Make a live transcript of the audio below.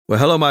Well,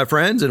 hello, my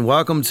friends, and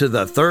welcome to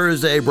the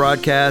Thursday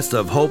broadcast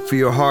of Hope for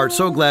Your Heart.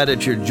 So glad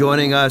that you're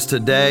joining us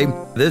today.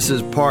 This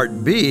is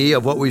part B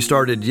of what we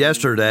started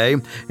yesterday,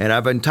 and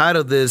I've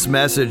entitled this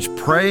message,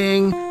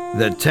 Praying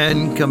the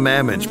 10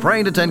 Commandments.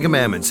 Praying the 10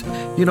 Commandments.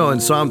 You know,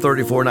 in Psalm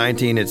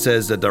 34:19, it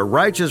says that the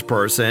righteous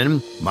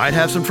person might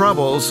have some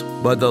troubles,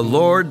 but the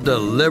Lord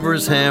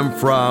delivers him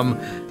from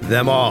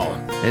them all.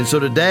 And so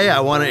today I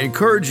want to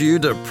encourage you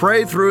to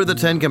pray through the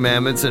 10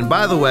 Commandments. And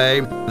by the way,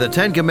 the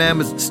 10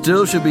 Commandments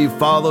still should be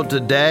followed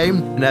today.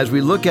 And as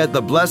we look at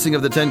the blessing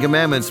of the 10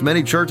 Commandments,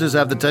 many churches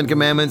have the 10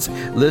 Commandments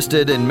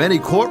listed in many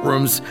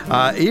courtrooms,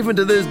 even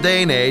to this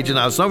day and age. And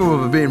now some of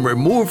them are being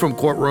removed from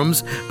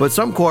courtrooms, but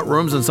some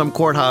courtrooms and some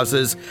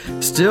courthouses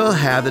still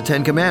have the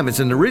 10 Commandments.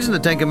 And the reason the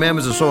 10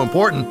 Commandments are so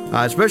important,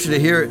 especially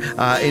here in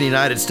the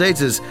United States,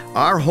 is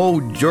our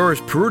whole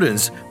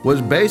jurisprudence was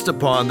based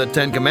upon the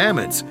 10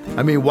 Commandments.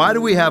 I mean, why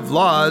do we have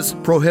laws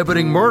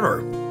prohibiting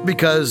murder?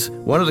 Because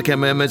one of the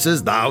commandments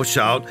is thou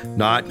shalt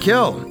not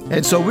kill.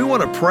 And so we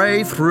want to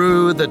pray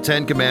through the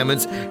 10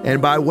 Commandments.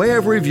 And by way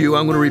of review,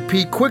 I'm going to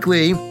repeat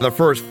quickly the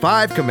first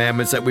 5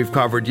 commandments that we've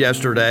covered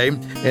yesterday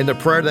and the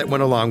prayer that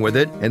went along with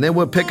it. And then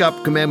we'll pick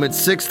up commandments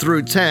 6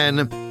 through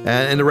 10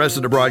 and the rest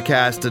of the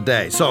broadcast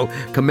today. So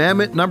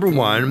commandment number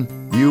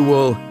 1, you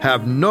will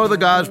have no other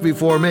gods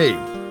before me.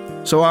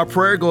 So our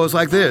prayer goes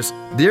like this: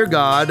 Dear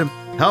God,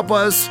 help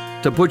us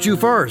to put you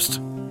first,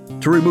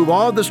 to remove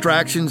all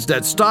distractions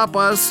that stop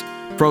us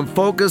from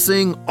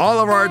focusing all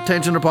of our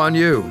attention upon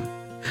you.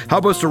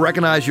 Help us to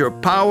recognize your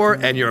power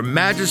and your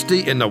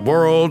majesty in the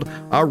world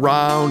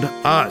around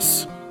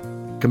us.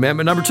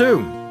 Commandment number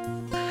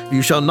 2,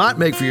 you shall not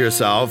make for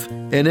yourself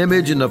an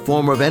image in the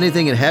form of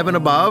anything in heaven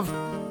above,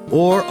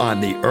 or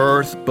on the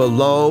earth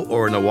below,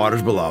 or in the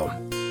waters below.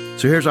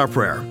 So here's our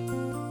prayer.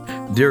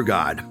 Dear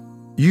God,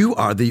 you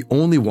are the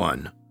only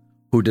one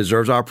who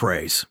deserves our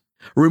praise.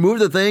 Remove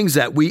the things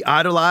that we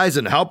idolize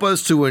and help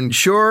us to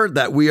ensure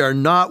that we are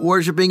not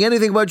worshiping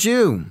anything but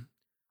you.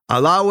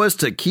 Allow us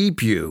to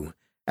keep you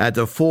at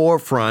the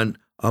forefront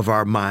of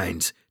our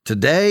minds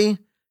today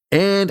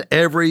and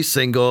every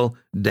single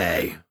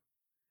day.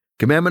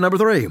 Commandment number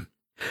 3,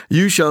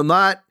 you shall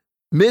not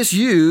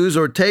misuse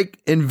or take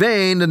in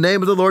vain the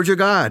name of the Lord your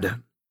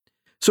God.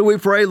 So we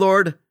pray,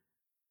 Lord,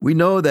 we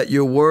know that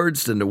your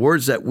words and the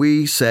words that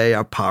we say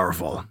are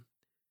powerful.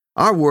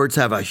 Our words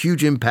have a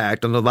huge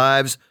impact on the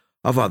lives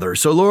of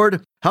others. So,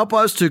 Lord, help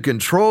us to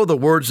control the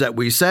words that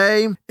we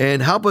say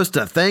and help us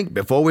to think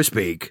before we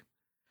speak.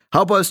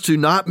 Help us to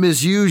not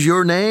misuse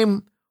your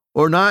name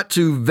or not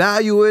to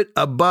value it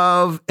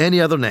above any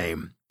other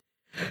name.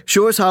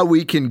 Show us how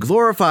we can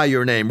glorify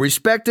your name,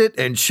 respect it,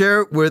 and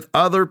share it with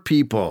other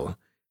people.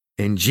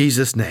 In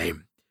Jesus'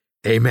 name,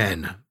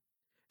 amen.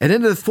 And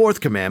then the 4th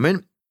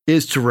commandment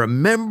is to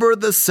remember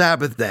the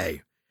Sabbath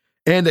day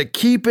and to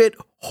keep it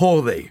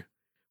holy.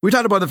 We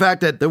talked about the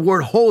fact that the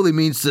word holy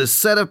means to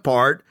set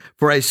apart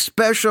for a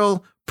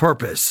special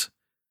purpose.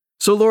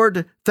 So,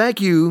 Lord,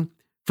 thank you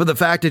for the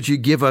fact that you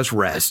give us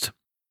rest.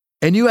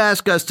 And you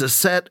ask us to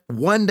set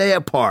one day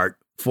apart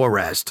for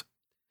rest.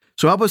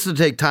 So help us to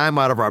take time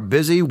out of our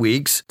busy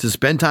weeks to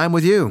spend time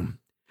with you.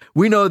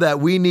 We know that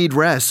we need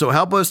rest, so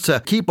help us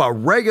to keep a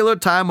regular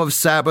time of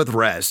Sabbath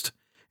rest.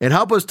 And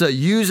help us to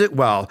use it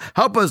well.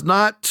 Help us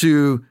not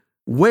to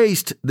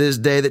waste this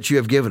day that you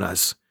have given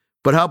us,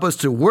 but help us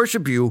to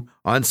worship you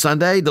on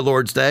Sunday, the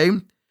Lord's Day,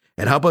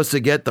 and help us to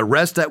get the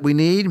rest that we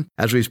need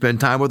as we spend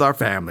time with our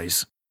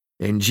families.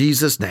 In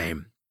Jesus'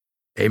 name,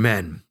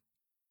 amen.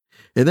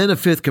 And then the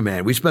 5th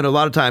command. We spent a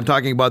lot of time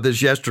talking about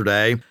this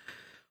yesterday.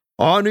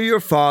 Honor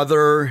your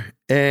father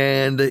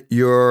and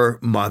your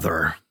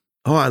mother.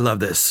 Oh, I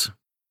love this.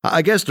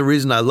 I guess the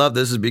reason I love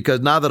this is because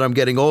now that I'm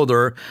getting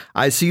older,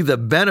 I see the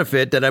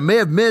benefit that I may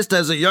have missed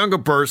as a younger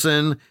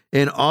person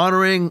in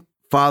honoring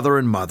father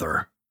and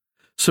mother.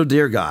 So,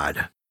 dear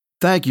God,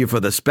 thank you for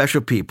the special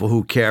people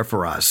who care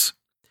for us.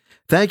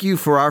 Thank you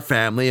for our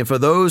family and for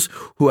those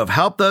who have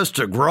helped us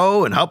to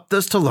grow and helped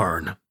us to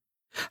learn.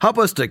 Help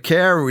us to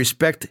care and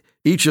respect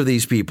each of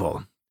these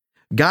people.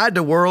 Guide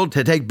the world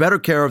to take better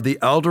care of the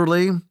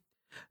elderly,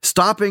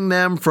 stopping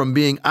them from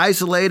being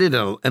isolated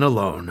and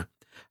alone.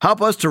 Help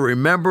us to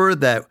remember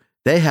that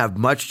they have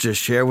much to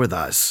share with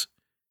us.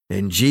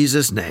 In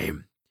Jesus'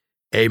 name,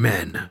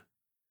 amen.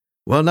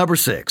 Well, number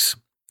 6,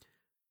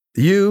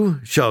 you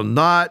shall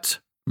not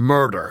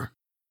murder.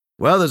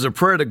 Well, there's a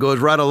prayer that goes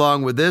right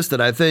along with this that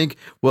I think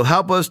will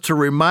help us to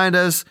remind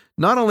us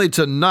not only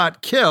to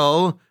not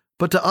kill,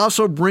 but to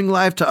also bring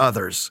life to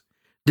others.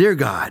 Dear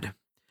God,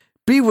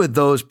 be with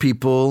those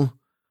people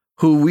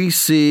who we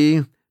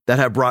see that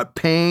have brought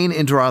pain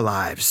into our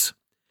lives.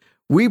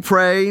 We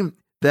pray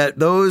that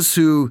those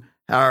who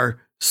are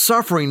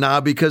suffering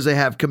now because they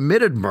have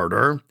committed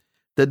murder,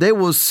 that they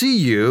will see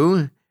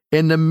you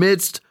in the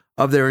midst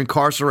of their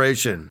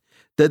incarceration,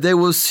 that they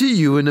will see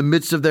you in the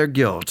midst of their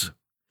guilt.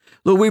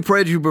 Lord, we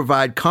pray that you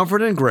provide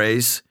comfort and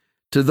grace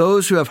to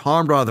those who have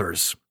harmed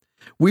others.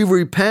 We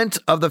repent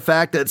of the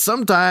fact that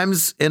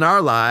sometimes in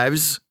our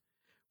lives,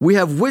 we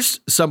have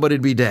wished somebody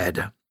to be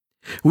dead.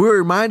 We're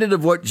reminded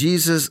of what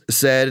Jesus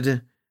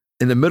said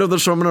in the middle of the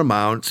Sermon on the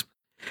Mount.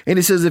 And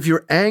he says, if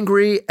you're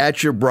angry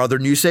at your brother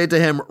and you say to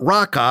him,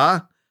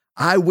 Raka,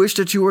 I wish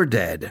that you were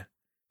dead,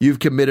 you've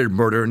committed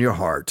murder in your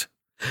heart.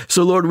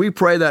 So, Lord, we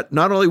pray that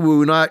not only will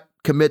we not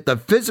commit the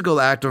physical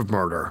act of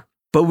murder,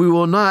 but we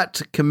will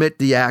not commit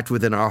the act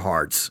within our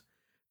hearts,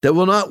 that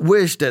we'll not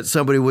wish that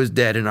somebody was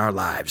dead in our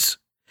lives,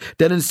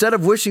 that instead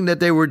of wishing that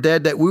they were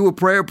dead, that we will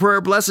pray a prayer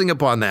blessing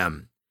upon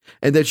them,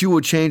 and that you will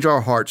change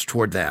our hearts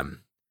toward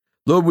them.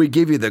 Lord, we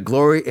give you the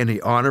glory and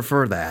the honor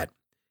for that.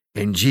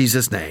 In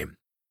Jesus' name,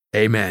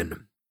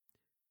 amen.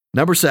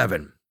 Number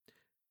 7,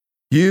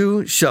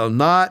 you shall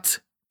not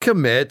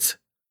commit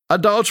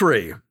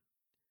adultery.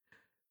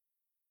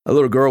 A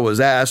little girl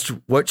was asked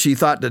what she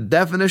thought the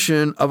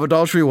definition of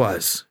adultery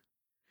was.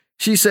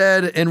 She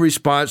said in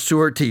response to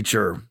her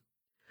teacher,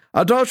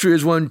 adultery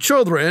is when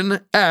children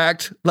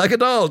act like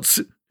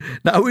adults.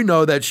 Now we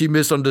know that she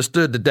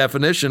misunderstood the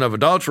definition of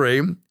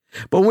adultery,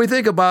 but when we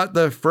think about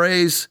the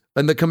phrase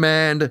and the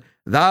command,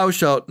 thou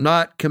shalt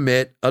not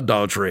commit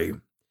adultery.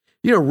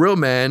 You know, real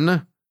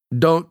men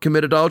don't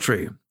commit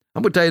adultery.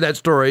 I'm going to tell you that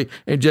story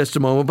in just a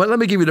moment, but let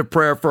me give you the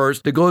prayer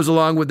first that goes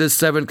along with this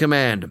 7th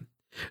command.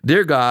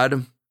 Dear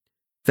God,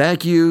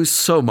 thank you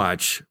so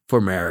much for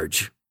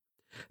marriage.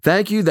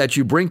 Thank you that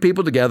you bring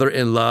people together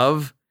in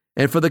love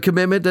and for the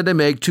commitment that they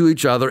make to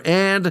each other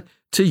and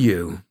to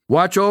you.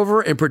 Watch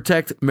over and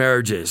protect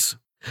marriages.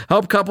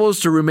 Help couples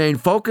to remain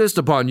focused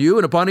upon you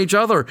and upon each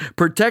other.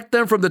 Protect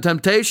them from the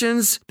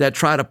temptations that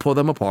try to pull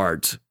them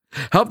apart.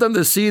 Help them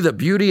to see the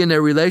beauty in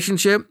their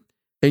relationship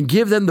and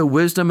give them the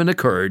wisdom and the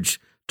courage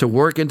to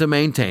work and to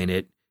maintain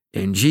it.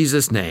 In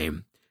Jesus'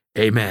 name,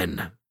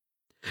 amen.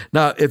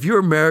 Now, if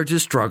your marriage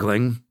is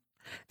struggling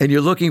and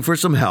you're looking for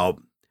some help,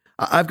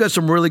 I've got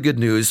some really good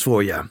news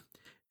for you.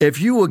 If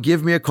you will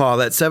give me a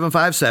call at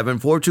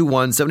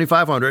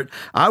 757-421-7500,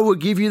 I will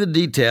give you the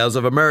details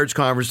of a marriage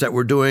conference that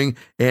we're doing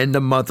in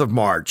the month of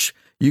March.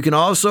 You can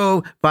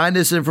also find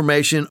this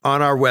information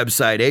on our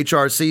website,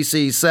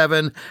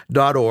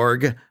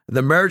 hrcc7.org.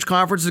 The marriage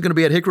conference is going to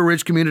be at Hickory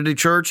Ridge Community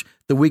Church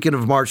the weekend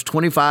of March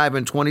 25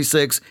 and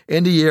 26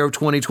 in the year of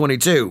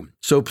 2022.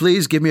 So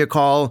please give me a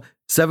call,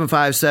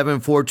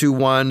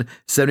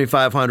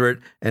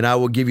 757-421-7500, and I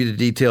will give you the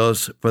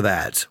details for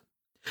that.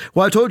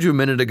 Well, I told you a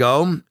minute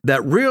ago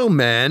that real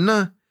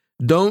men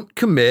don't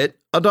commit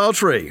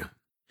adultery.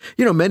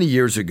 You know, many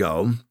years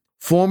ago,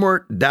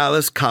 former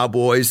Dallas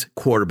Cowboys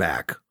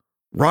quarterback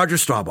Roger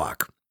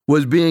Staubach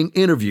was being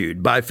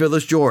interviewed by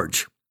Phyllis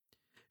George.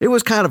 It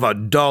was kind of a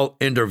dull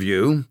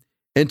interview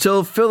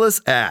until Phyllis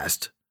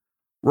asked,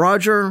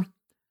 Roger,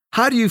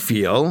 how do you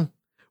feel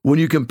when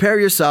you compare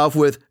yourself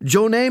with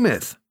Joe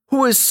Namath,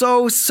 who is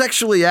so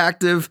sexually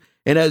active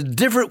and has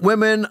different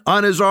women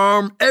on his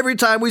arm every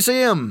time we see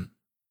him?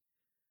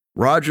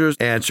 Rogers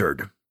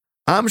answered,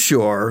 I'm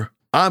sure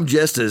I'm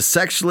just as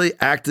sexually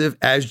active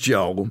as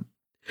Joe.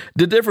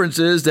 The difference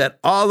is that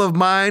all of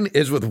mine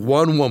is with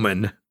one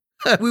woman.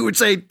 We would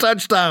say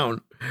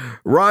touchdown.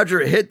 Roger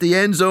hit the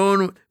end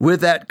zone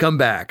with that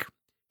comeback.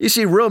 You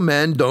see, real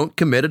men don't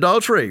commit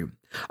adultery.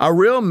 A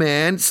real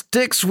man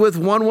sticks with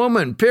one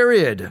woman,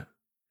 period.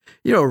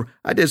 You know,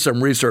 I did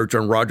some research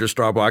on Roger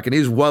Staubach, and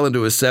he's well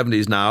into his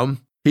 70s now.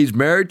 He's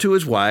married to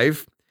his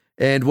wife,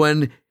 and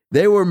when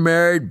they were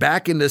married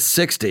back in the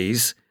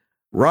 60s,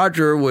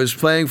 Roger was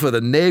playing for the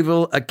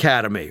Naval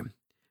Academy,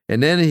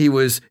 and then he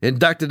was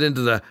inducted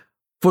into the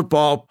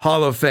Football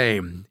Hall of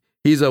Fame.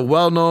 He's a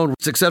well-known,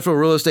 successful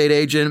real estate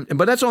agent,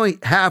 but that's only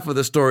half of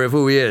the story of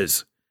who he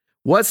is.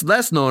 What's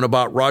less known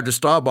about Roger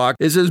Staubach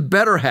is his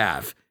better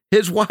half,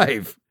 his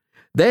wife.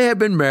 They have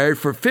been married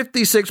for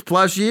 56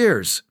 plus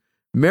years.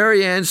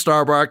 Mary Ann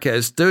Staubach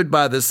has stood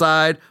by the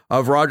side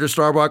of Roger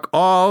Staubach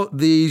all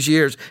these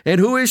years. And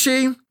who is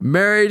she?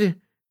 Married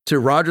to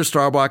Roger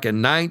Staubach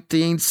in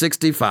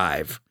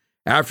 1965.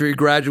 After he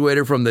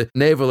graduated from the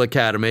Naval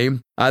Academy.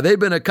 They've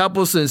been a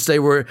couple since they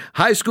were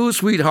high school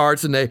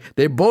sweethearts, and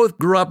they both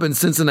grew up in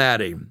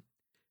Cincinnati.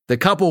 The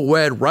couple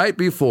wed right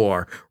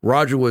before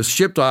Roger was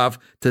shipped off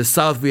to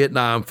South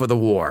Vietnam for the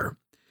war.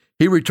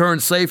 He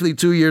returned safely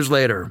 2 years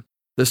later.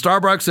 The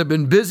Staubachs have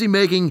been busy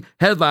making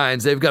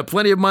headlines. They've got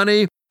plenty of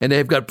money, and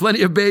they've got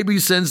plenty of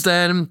babies since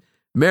then.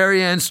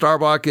 Mary Ann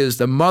Staubach is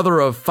the mother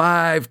of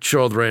 5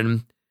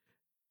 children: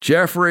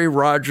 Jeffrey,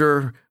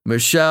 Roger,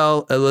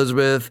 Michelle,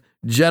 Elizabeth,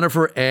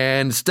 Jennifer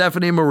Ann,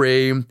 Stephanie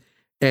Marie,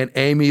 and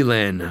Amy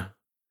Lynn.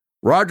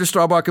 Roger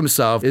Staubach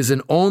himself is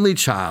an only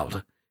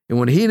child, and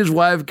when he and his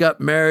wife got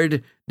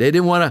married, they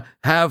didn't want to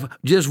have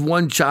just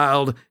one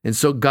child, and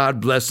so God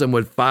blessed them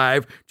with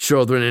 5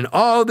 children. And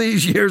all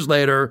these years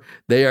later,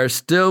 they are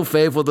still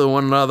faithful to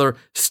one another,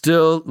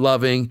 still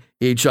loving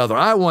each other.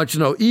 I want you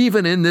to know,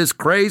 even in this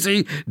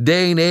crazy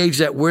day and age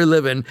that we're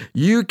living,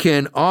 you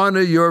can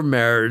honor your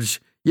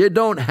marriage. You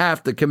don't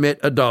have to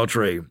commit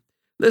adultery.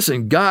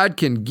 Listen, God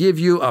can give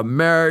you a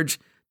marriage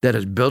that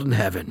is built in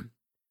heaven.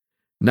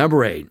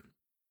 Number 8,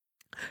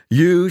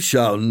 you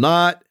shall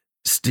not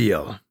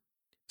steal.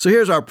 So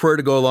here's our prayer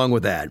to go along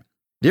with that.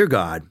 Dear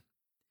God,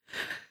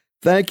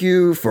 Thank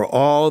you for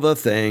all the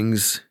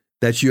things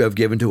that you have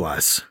given to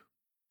us.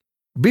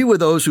 Be with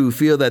those who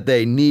feel that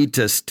they need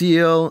to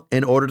steal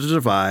in order to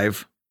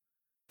survive.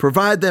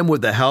 Provide them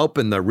with the help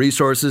and the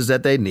resources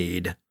that they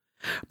need.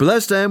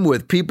 Bless them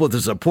with people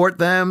to support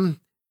them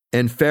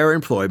and fair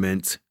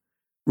employment.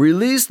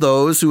 Release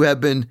those who have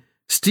been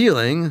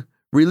stealing.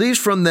 Release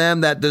from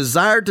them that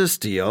desire to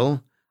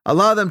steal.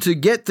 Allow them to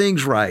get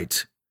things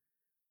right.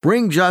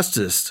 Bring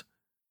justice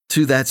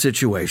to that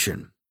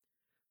situation.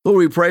 Lord,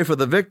 we pray for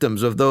the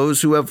victims of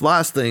those who have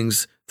lost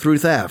things through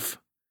theft.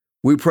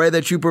 We pray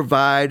that you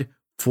provide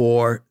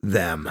for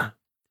them.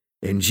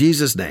 In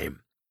Jesus'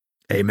 name,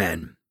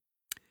 amen.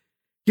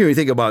 Here you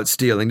think about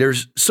stealing.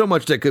 There's so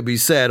much that could be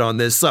said on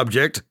this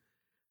subject.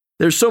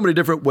 There's so many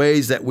different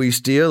ways that we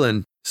steal,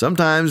 and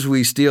sometimes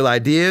we steal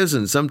ideas,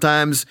 and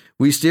sometimes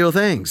we steal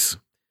things.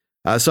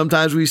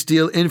 Sometimes we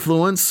steal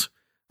influence.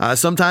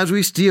 Sometimes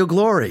we steal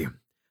glory.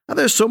 Now,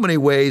 there's so many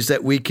ways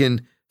that we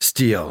can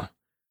steal.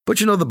 But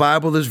the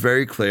Bible is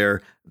very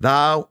clear.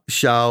 Thou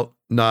shalt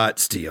not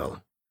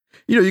steal.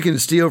 You can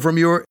steal from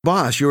your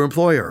boss, your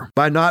employer,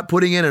 by not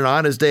putting in an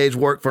honest day's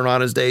work for an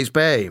honest day's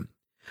pay.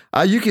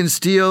 You can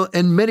steal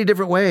in many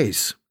different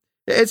ways.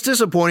 It's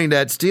disappointing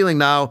that stealing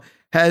now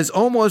has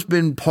almost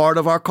been part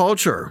of our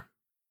culture.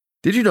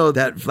 Did you know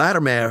that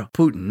Vladimir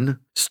Putin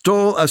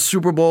stole a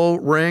Super Bowl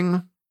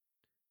ring?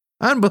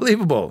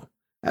 Unbelievable.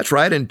 That's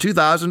right. In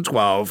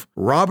 2012,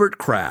 Robert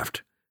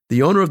Kraft,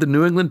 the owner of the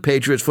New England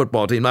Patriots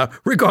football team, now,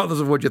 regardless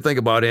of what you think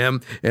about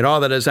him and all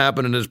that has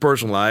happened in his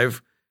personal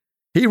life,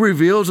 he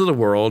reveals to the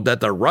world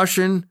that the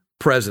Russian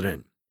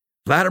president,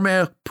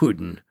 Vladimir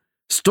Putin,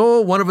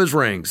 stole one of his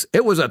rings.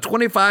 It was a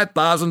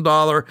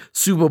 $25,000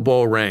 Super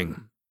Bowl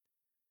ring.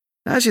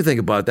 As you think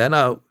about that,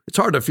 now, it's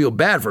hard to feel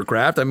bad for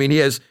Kraft. I mean, he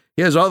has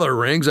other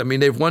rings. I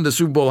mean, they've won the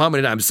Super Bowl how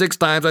many times? 6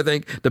 times, I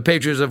think, the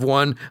Patriots have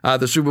won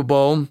the Super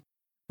Bowl.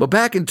 But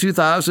back in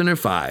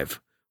 2005,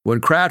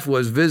 when Kraft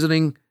was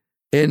visiting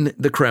in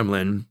the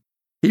Kremlin,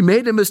 he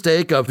made the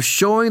mistake of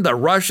showing the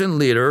Russian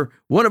leader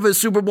one of his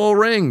Super Bowl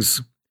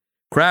rings.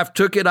 Kraft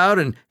took it out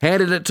and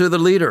handed it to the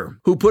leader,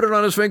 who put it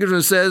on his fingers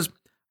and says,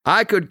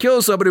 "I could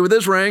kill somebody with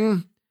this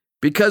ring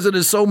because it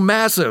is so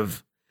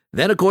massive."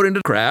 Then, according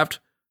to Kraft,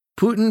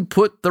 Putin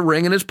put the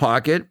ring in his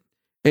pocket,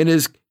 and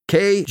his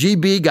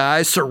KGB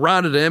guys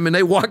surrounded him, and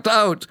they walked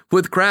out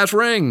with Kraft's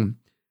ring.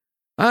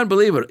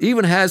 Unbelievable. It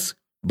even has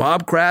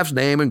Bob Kraft's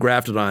name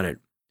engrafted on it.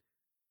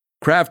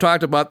 Kraft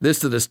talked about this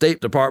to the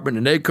State Department,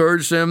 and they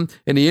encouraged him,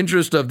 in the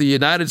interest of the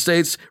United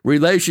States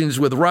relations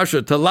with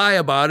Russia, to lie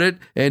about it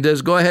and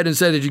just go ahead and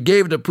say that you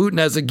gave it to Putin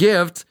as a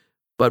gift.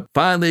 But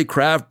finally,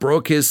 Kraft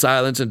broke his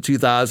silence in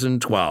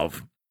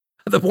 2012.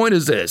 The point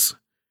is this.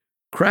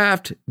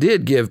 Kraft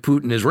did give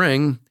Putin his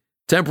ring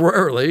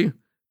temporarily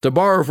to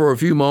borrow for a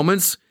few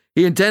moments.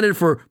 He intended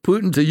for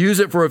Putin to use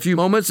it for a few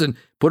moments and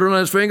put it on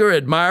his finger,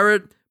 admire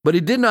it. But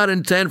he did not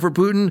intend for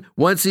Putin,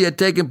 once he had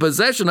taken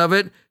possession of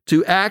it,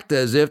 to act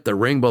as if the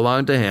ring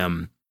belonged to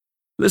him.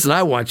 Listen,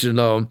 I want you to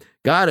know,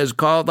 God has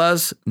called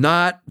us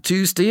not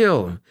to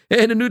steal.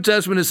 In the New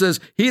Testament, it says,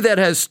 "He that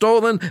has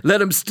stolen,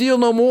 let him steal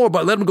no more,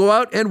 but let him go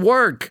out and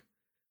work."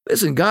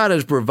 Listen, God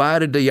has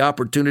provided the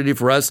opportunity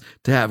for us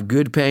to have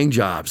good-paying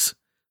jobs.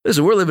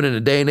 Listen, we're living in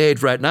a day and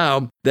age right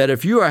now that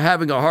if you are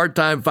having a hard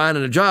time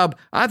finding a job,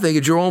 I think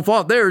it's your own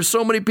fault. There are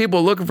so many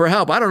people looking for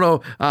help. I don't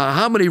know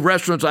how many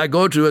restaurants I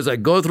go to as I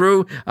go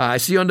through. I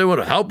see on there,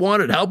 help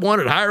wanted,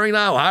 hiring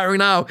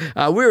now.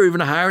 We're even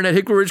hiring at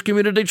Hickory Ridge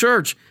Community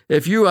Church.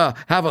 If you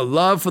have a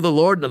love for the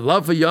Lord and a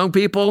love for young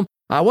people,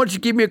 why don't you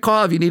give me a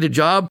call if you need a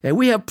job? And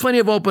we have plenty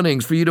of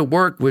openings for you to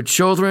work with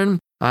children.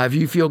 If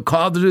you feel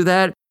called to do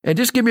that, and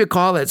just give me a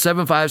call at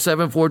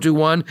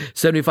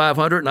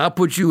 757-421-7500, and I'll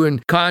put you in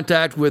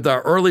contact with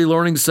our Early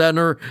Learning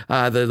Center,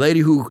 the lady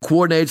who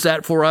coordinates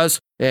that for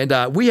us. And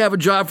we have a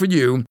job for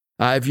you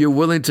if you're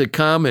willing to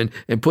come and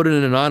put in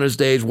an honest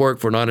day's work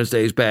for an honest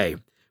day's pay.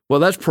 Well,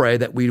 let's pray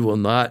that we will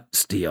not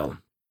steal.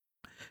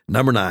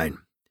 Number 9,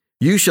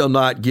 you shall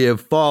not give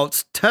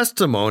false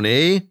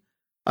testimony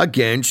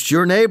against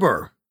your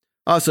neighbor.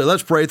 So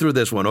let's pray through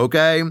this one,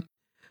 okay?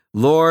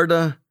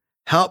 Lord,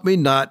 help me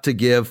not to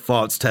give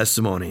false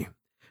testimony.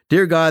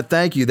 Dear God,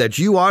 thank you that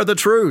you are the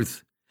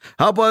truth.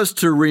 Help us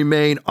to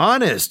remain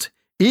honest,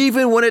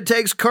 even when it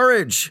takes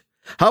courage.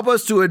 Help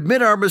us to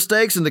admit our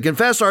mistakes and to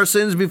confess our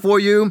sins before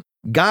you.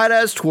 Guide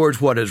us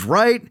towards what is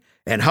right,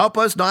 and help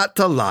us not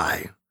to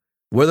lie,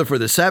 whether for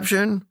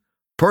deception,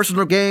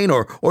 personal gain,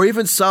 or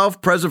even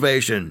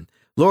self-preservation.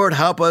 Lord,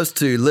 help us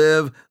to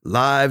live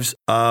lives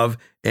of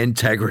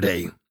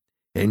integrity.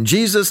 In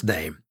Jesus'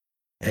 name,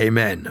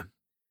 amen.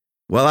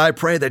 Well, I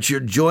pray that you're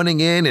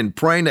joining in and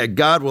praying that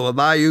God will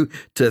allow you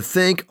to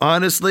think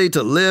honestly,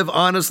 to live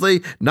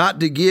honestly, not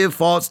to give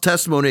false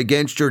testimony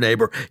against your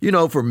neighbor.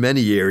 For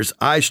many years,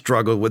 I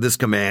struggled with this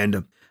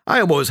command.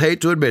 I almost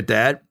hate to admit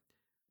that.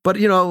 But,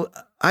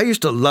 I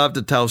used to love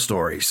to tell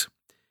stories.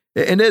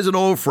 And there's an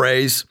old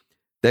phrase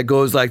that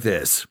goes like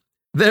this: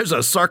 there's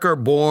a sucker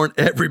born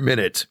every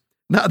minute.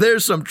 Now,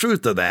 there's some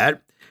truth to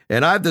that.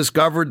 And I've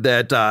discovered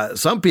that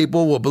some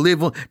people will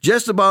believe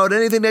just about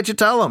anything that you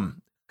tell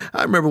them.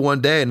 I remember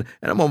one day, and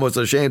I'm almost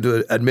ashamed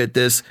to admit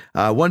this,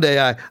 one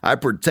day I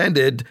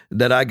pretended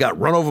that I got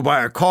run over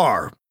by a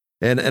car.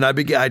 And I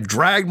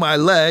dragged my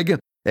leg,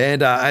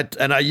 and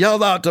I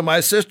yelled out to my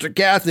sister,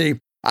 Kathy.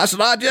 I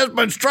said, I just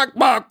been struck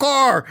by a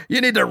car.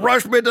 You need to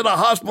rush me to the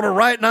hospital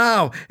right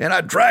now. And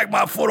I dragged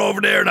my foot over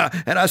there,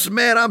 and I said,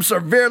 man, I'm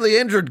severely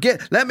injured.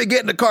 Let me get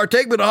in the car.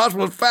 Take me to the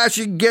hospital as fast as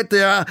you can get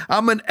there.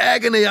 I'm in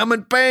agony. I'm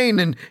in pain.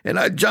 And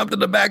I jumped in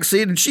the back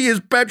seat, and she is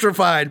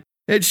petrified.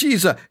 And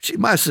she's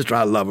my sister.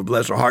 I love her,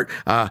 bless her heart.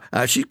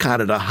 She's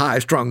kind of the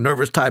high-strung,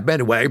 nervous type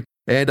anyway.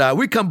 And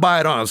we come by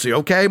it honestly,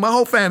 okay? My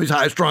whole family's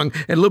high-strung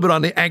and a little bit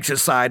on the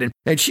anxious side.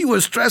 And she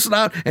was stressing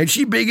out, and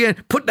she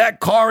began put that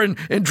car in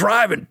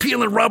driving,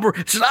 peeling rubber.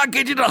 She said, I'll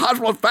get you to the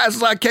hospital as fast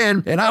as I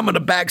can. And I'm in the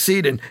back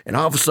seat, and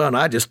all of a sudden,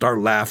 I just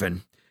started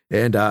laughing.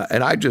 And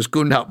I just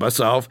couldn't help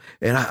myself.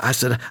 And I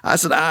said,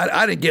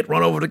 I didn't get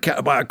run over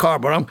by a car,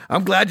 but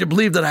I'm glad you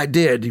believe that I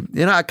did.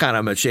 And I kind of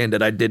am ashamed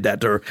that I did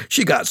that to her.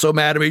 She got so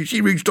mad at me. She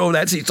reached over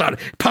that seat, started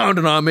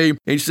pounding on me. And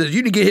she says,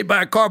 you didn't get hit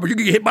by a car, but you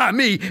can get hit by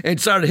me. And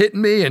started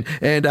hitting me.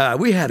 And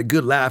we had a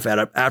good laugh at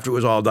it after it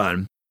was all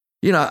done.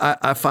 You know,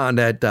 I found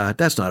that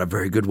that's not a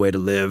very good way to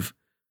live.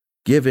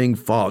 Giving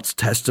false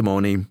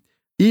testimony,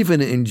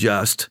 even in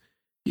just,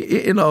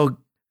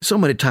 so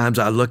many times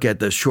I look at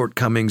the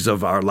shortcomings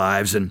of our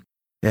lives, and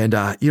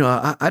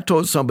I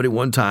told somebody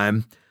one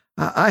time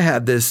I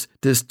had this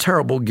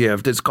terrible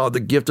gift. It's called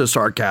the gift of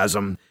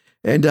sarcasm.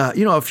 And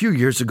a few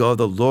years ago,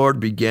 the Lord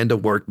began to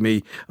work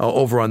me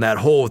over on that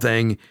whole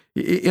thing.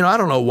 I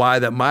don't know why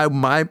that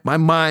my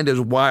mind is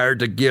wired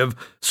to give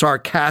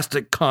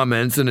sarcastic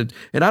comments, and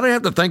I don't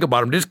have to think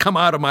about them; just come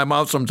out of my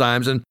mouth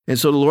sometimes. And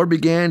so the Lord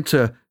began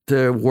to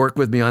work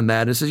with me on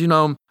that. And says,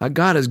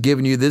 God has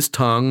given you this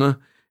tongue.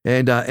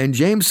 And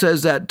James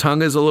says that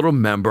tongue is a little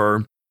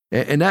member,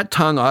 and that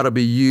tongue ought to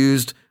be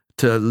used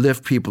to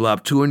lift people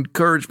up, to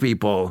encourage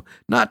people,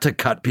 not to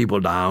cut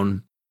people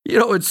down.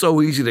 It's so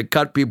easy to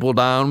cut people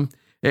down.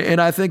 And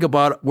I think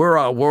about where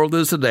our world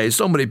is today.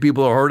 So many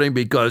people are hurting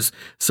because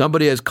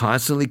somebody has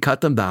constantly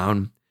cut them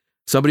down.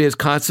 Somebody has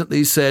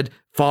constantly said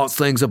false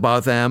things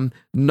about them,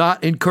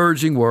 not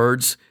encouraging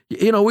words.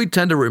 We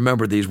tend to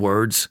remember these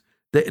words.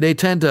 They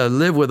tend to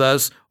live with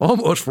us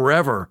almost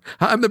forever.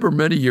 I remember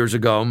many years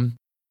ago,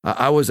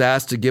 I was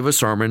asked to give a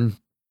sermon,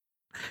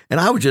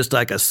 and I was just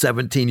like a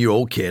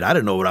 17-year-old kid. I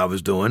didn't know what I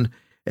was doing,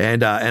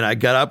 and I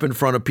got up in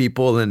front of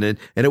people, and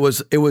it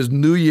was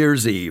New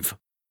Year's Eve.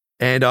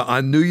 And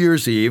on New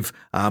Year's Eve,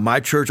 my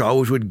church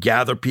always would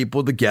gather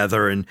people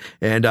together, and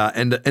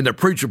the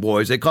preacher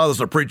boys, they call us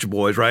the preacher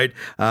boys, right?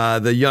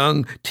 The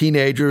young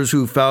teenagers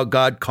who felt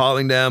God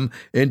calling them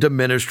into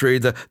ministry,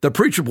 the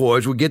preacher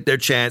boys would get their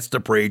chance to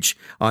preach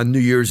on New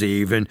Year's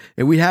Eve, and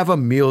we have a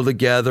meal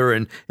together,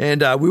 and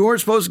we weren't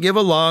supposed to give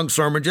a long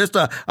sermon, just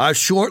a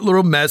short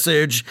little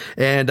message,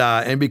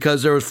 and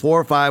because there was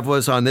 4 or 5 of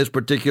us on this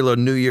particular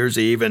New Year's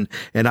Eve, and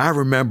I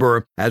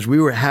remember as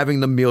we were having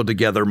the meal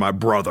together, my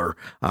brother,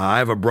 I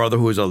have a brother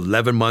who is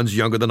 11 months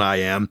younger than I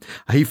am.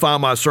 He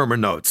found my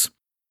sermon notes,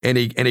 and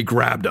he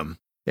grabbed them,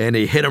 and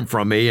he hid them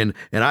from me, and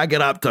I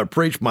get up to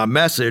preach my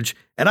message,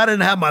 and I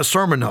didn't have my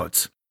sermon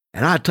notes.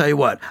 And I tell you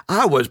what,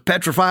 I was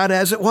petrified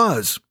as it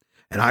was.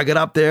 And I got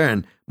up there,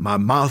 and my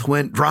mouth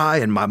went dry,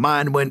 and my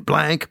mind went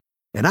blank,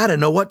 and I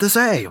didn't know what to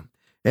say.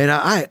 And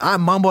I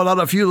mumbled out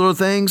a few little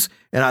things,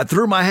 and I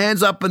threw my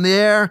hands up in the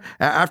air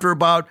after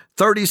about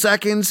 30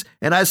 seconds,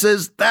 and I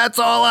says, that's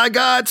all I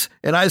got.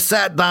 And I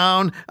sat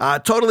down,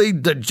 totally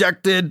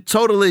dejected,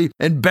 totally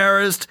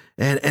embarrassed.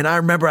 And I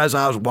remember as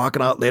I was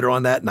walking out later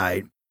on that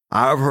night,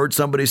 I heard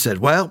somebody said,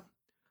 well,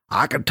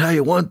 I can tell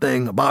you one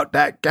thing about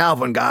that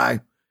Calvin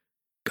guy.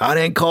 God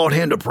ain't called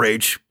him to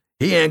preach.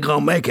 He ain't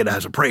gonna make it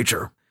as a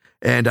preacher.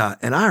 And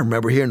I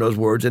remember hearing those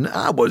words, and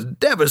I was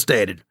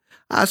devastated.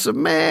 I said,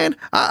 man,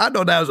 I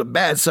know that was a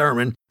bad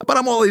sermon, but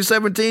I'm only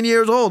 17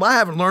 years old. I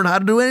haven't learned how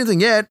to do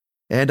anything yet.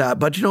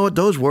 But you know what?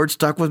 Those words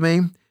stuck with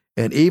me.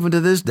 And even to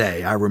this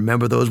day, I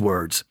remember those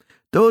words.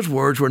 Those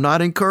words were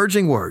not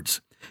encouraging words.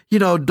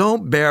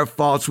 Don't bear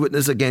false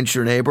witness against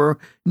your neighbor.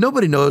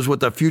 Nobody knows what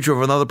the future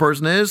of another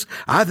person is.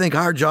 I think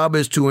our job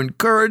is to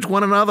encourage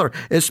one another,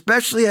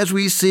 especially as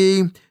we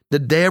see the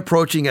day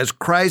approaching as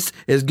Christ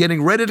is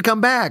getting ready to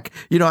come back.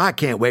 I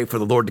can't wait for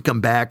the Lord to come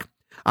back.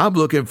 I'm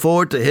looking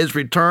forward to his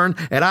return,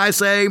 and I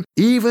say,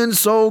 even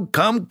so,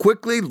 come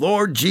quickly,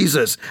 Lord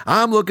Jesus.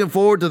 I'm looking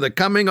forward to the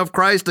coming of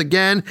Christ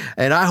again,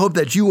 and I hope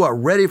that you are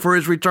ready for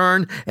his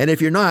return, and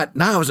if you're not,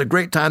 now is a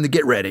great time to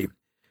get ready.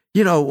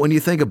 When you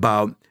think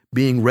about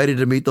being ready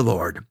to meet the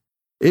Lord,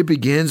 it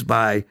begins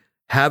by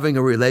having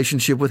a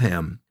relationship with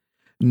him,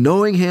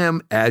 knowing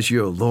him as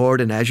your Lord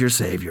and as your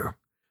Savior.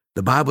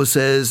 The Bible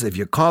says, if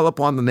you call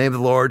upon the name of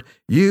the Lord,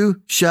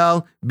 you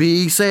shall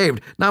be saved.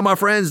 Now, my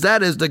friends,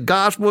 that is the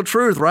gospel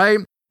truth, right?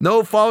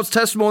 No false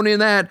testimony in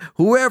that.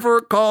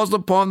 Whoever calls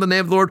upon the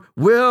name of the Lord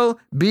will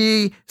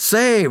be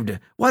saved.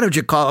 Why don't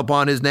you call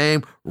upon his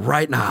name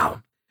right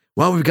now?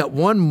 Well, we've got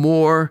one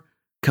more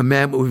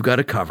commandment we've got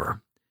to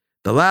cover.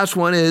 The last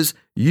one is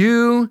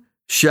You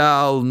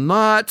shall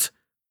not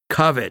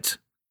covet.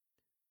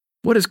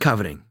 What is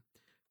coveting?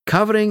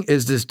 Coveting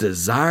is this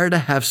desire to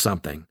have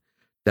something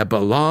that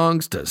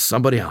belongs to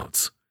somebody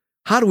else.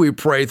 How do we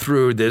pray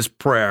through this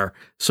prayer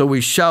so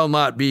we shall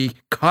not be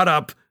caught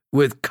up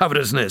with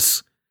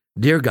covetousness?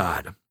 Dear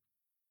God,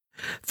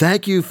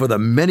 thank you for the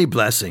many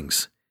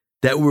blessings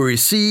that we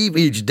receive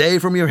each day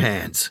from your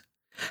hands.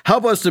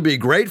 Help us to be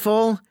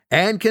grateful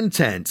and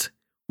content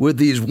with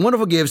these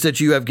wonderful gifts that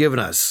you have given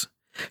us.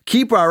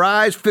 Keep our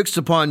eyes fixed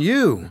upon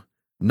you,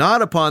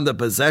 not upon the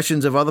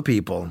possessions of other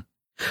people.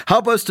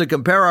 Help us to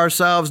compare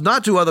ourselves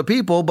not to other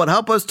people, but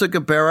help us to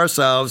compare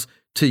ourselves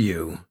to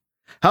you.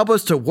 Help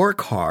us to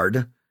work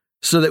hard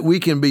so that we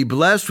can be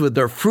blessed with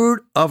the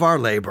fruit of our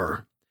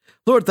labor.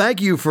 Lord,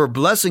 thank you for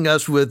blessing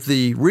us with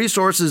the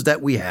resources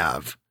that we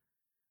have.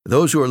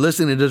 Those who are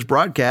listening to this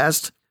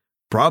broadcast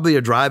probably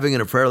are driving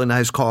in a fairly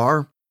nice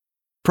car,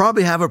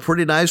 probably have a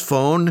pretty nice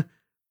phone,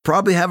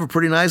 probably have a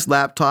pretty nice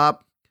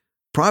laptop,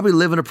 probably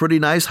live in a pretty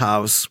nice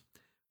house.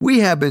 We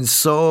have been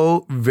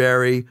so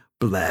very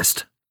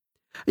blessed.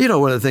 You know,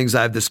 one of the things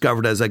I've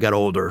discovered as I got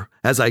older,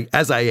 as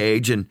I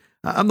age, and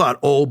I'm not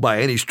old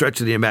by any stretch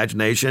of the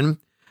imagination.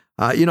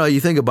 You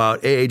think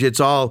about age,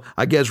 it's all,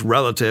 I guess,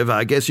 relative.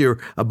 I guess you're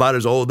about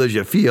as old as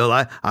you feel.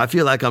 I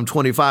feel like I'm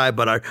 25,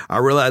 but I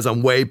realize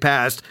I'm way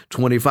past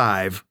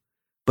 25.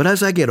 But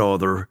as I get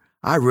older,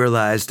 I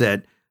realize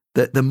that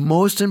the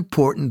most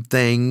important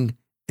thing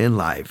in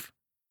life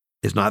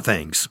is not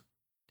things.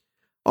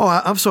 Oh,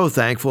 I'm so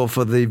thankful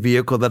for the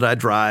vehicle that I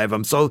drive.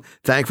 I'm so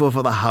thankful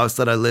for the house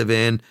that I live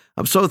in.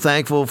 I'm so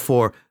thankful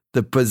for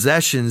the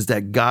possessions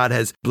that God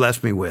has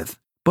blessed me with.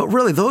 But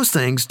really, those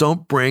things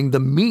don't bring the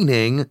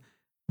meaning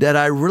that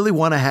I really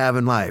want to have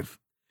in life.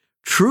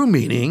 True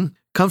meaning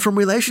comes from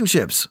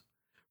relationships,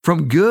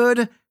 from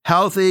good,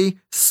 healthy,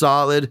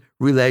 solid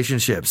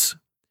relationships.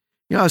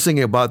 I was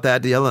thinking about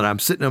that the other night. I'm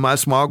sitting in my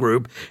small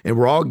group, and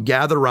we're all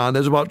gathered around.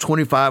 There's about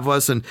 25 of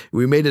us, and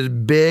we made a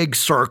big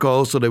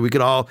circle so that we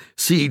could all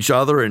see each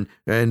other and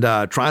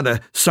trying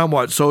to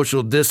somewhat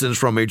social distance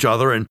from each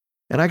other. And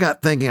I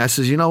got thinking, I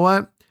says, you know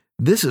what?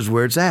 This is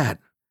where it's at.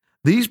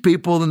 These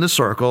people in the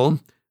circle,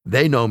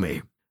 they know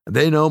me.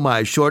 They know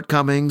my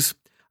shortcomings.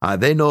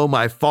 They know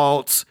my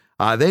faults.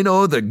 They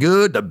know the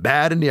good, the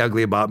bad, and the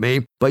ugly about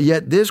me. But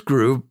yet this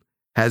group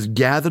has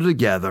gathered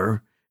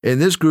together,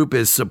 and this group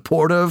is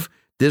supportive.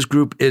 This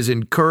group is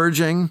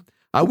encouraging.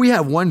 We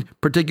have one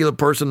particular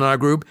person in our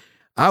group.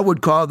 I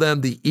would call them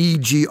the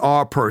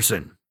EGR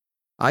person.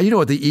 You know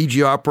what the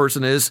EGR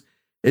person is?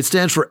 It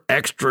stands for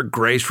extra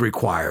grace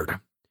required.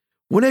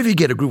 Whenever you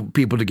get a group of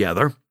people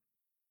together,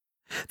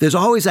 there's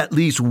always at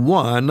least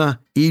one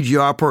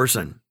EGR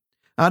person.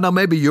 Now,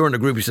 maybe you're in a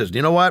group who says,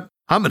 you know what?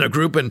 I'm in a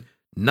group and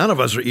none of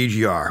us are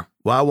EGR.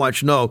 Well, I want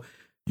you to know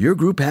your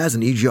group has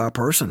an EGR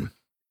person.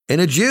 And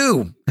it's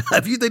you.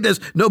 If you think there's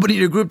nobody in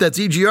your group that's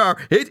EGR,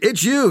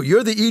 it's you.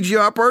 You're the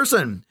EGR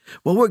person.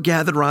 Well, we're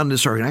gathered around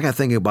this circle. I got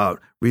thinking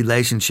about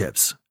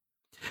relationships.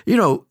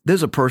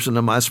 There's a person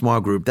in my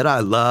small group that I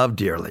love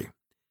dearly.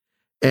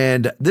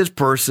 And this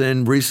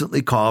person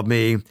recently called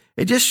me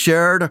and just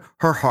shared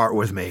her heart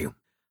with me.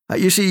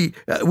 You see,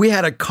 we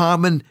had a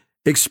common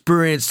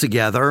experience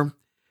together.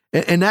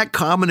 And that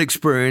common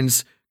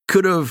experience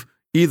could have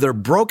either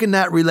broken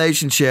that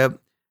relationship,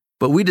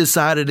 but we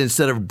decided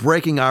instead of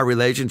breaking our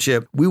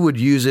relationship, we would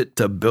use it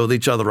to build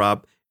each other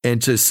up and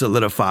to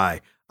solidify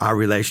our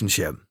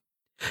relationship.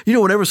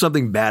 Whenever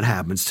something bad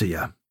happens to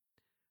you,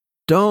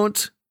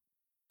 don't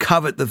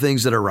covet the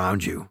things that are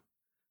around you.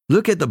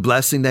 Look at the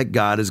blessing that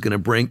God is going to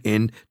bring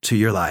into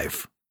your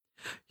life.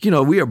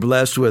 We are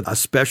blessed with a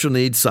special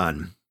needs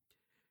son.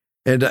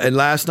 And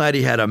last night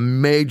he had a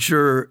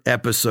major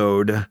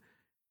episode.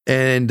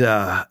 And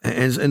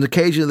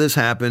occasionally this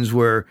happens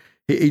where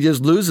he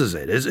just loses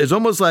it. It's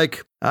almost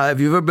like if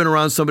you've ever been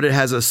around somebody that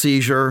has a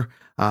seizure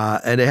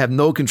and they have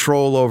no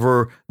control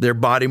over their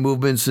body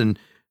movements. And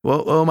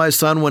my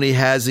son, when he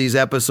has these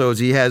episodes,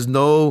 he has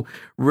no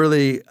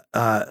really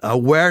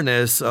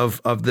awareness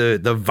of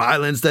the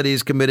violence that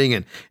he's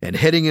committing and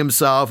hitting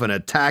himself and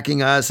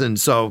attacking us. And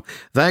so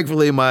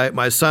thankfully,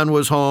 my son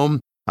was home.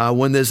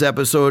 When this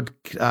episode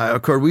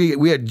occurred,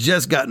 we had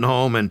just gotten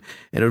home and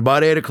it was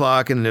about 8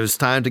 o'clock and it was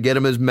time to get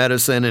him his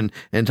medicine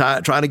and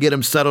trying to get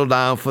him settled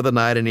down for the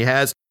night. And he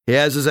has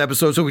his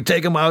episode. So we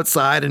take him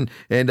outside and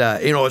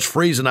it's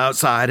freezing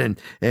outside and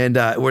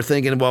we're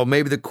thinking, well,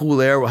 maybe the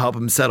cool air will help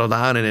him settle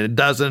down. And it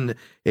doesn't.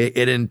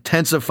 It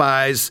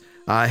intensifies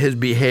his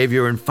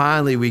behavior. And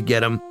finally we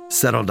get him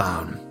settled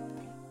down.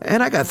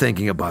 And I got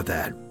thinking about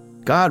that.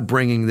 God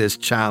bringing this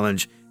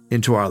challenge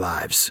into our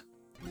lives.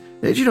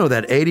 Did you know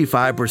that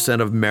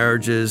 85% of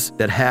marriages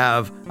that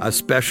have a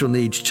special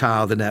needs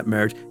child in that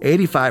marriage,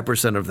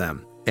 85% of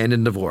them end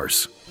in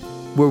divorce?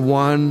 Where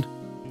one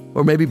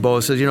or maybe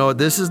both says,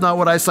 this is not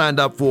what I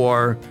signed up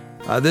for.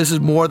 This is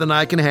more than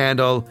I can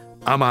handle.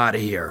 I'm out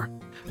of here.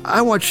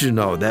 I want you to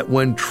know that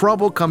when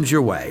trouble comes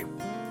your way,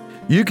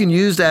 you can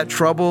use that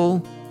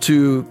trouble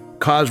to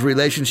cause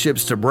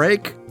relationships to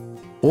break,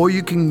 or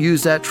you can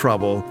use that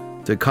trouble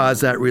to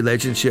cause that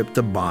relationship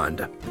to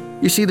bond.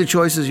 You see, the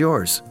choice is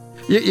yours.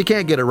 You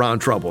can't get around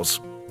troubles.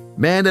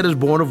 Man that is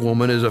born of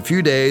woman is a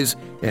few days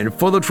and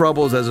full of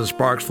troubles as the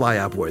sparks fly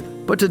upward.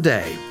 But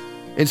today,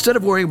 instead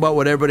of worrying about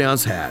what everybody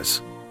else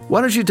has,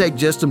 why don't you take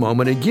just a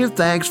moment and give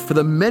thanks for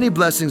the many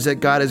blessings that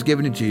God has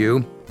given to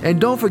you, and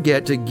don't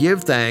forget to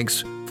give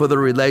thanks for the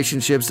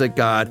relationships that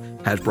God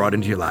has brought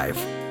into your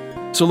life.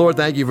 So Lord,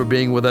 thank you for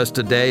being with us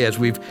today as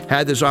we've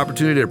had this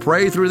opportunity to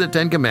pray through the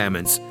 10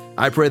 Commandments.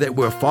 I pray that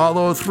we'll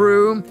follow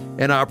through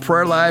in our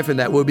prayer life and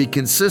that we'll be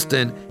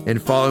consistent in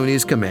following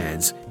these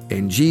commands.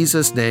 In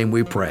Jesus' name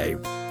we pray.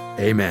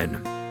 Amen.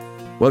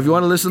 Well, if you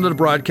want to listen to the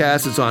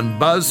broadcast, it's on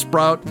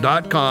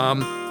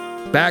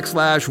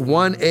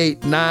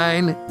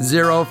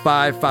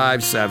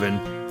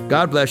buzzsprout.com/1890557.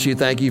 God bless you.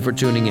 Thank you for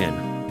tuning in.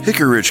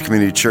 Hickory Ridge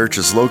Community Church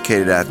is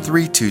located at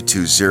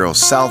 3220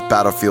 South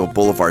Battlefield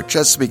Boulevard,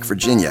 Chesapeake,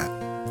 Virginia.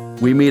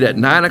 We meet at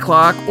 9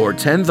 o'clock or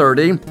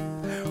 10:30.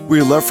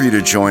 We'd love for you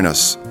to join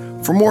us.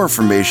 For more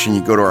information,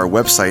 you go to our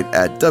website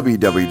at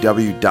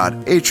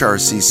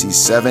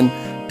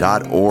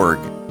www.hrcc7.org.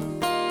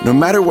 No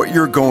matter what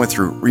you're going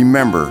through,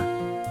 remember,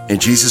 in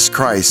Jesus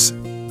Christ,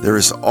 there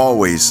is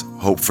always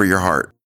hope for your heart.